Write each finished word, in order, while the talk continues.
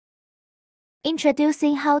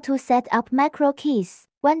Introducing how to set up macro keys,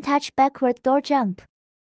 one-touch backward door jump.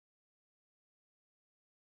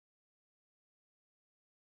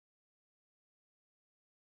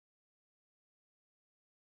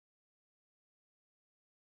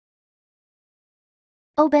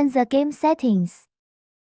 Open the game settings.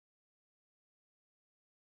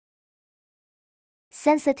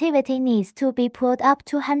 Sensitivity needs to be pulled up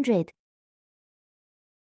to 100.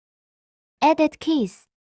 Edit keys.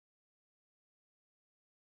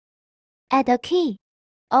 Add a key.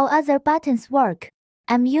 All other buttons work.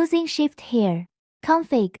 I'm using Shift here.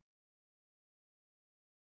 Config.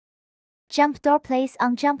 Jump door place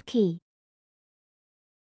on jump key.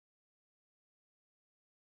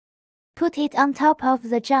 Put it on top of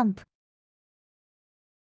the jump.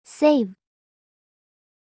 Save.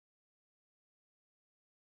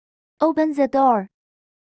 Open the door.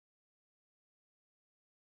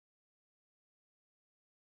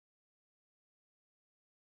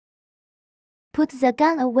 Put the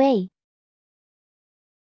gun away.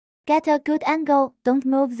 Get a good angle, don't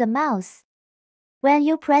move the mouse. When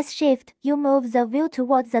you press Shift, you move the view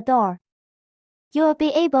towards the door. You'll be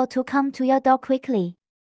able to come to your door quickly.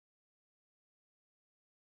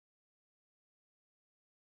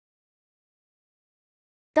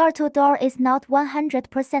 Door-to-door is not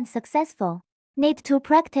 100% successful. Need to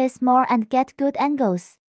practice more and get good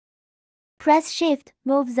angles. Press Shift,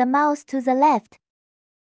 move the mouse to the left.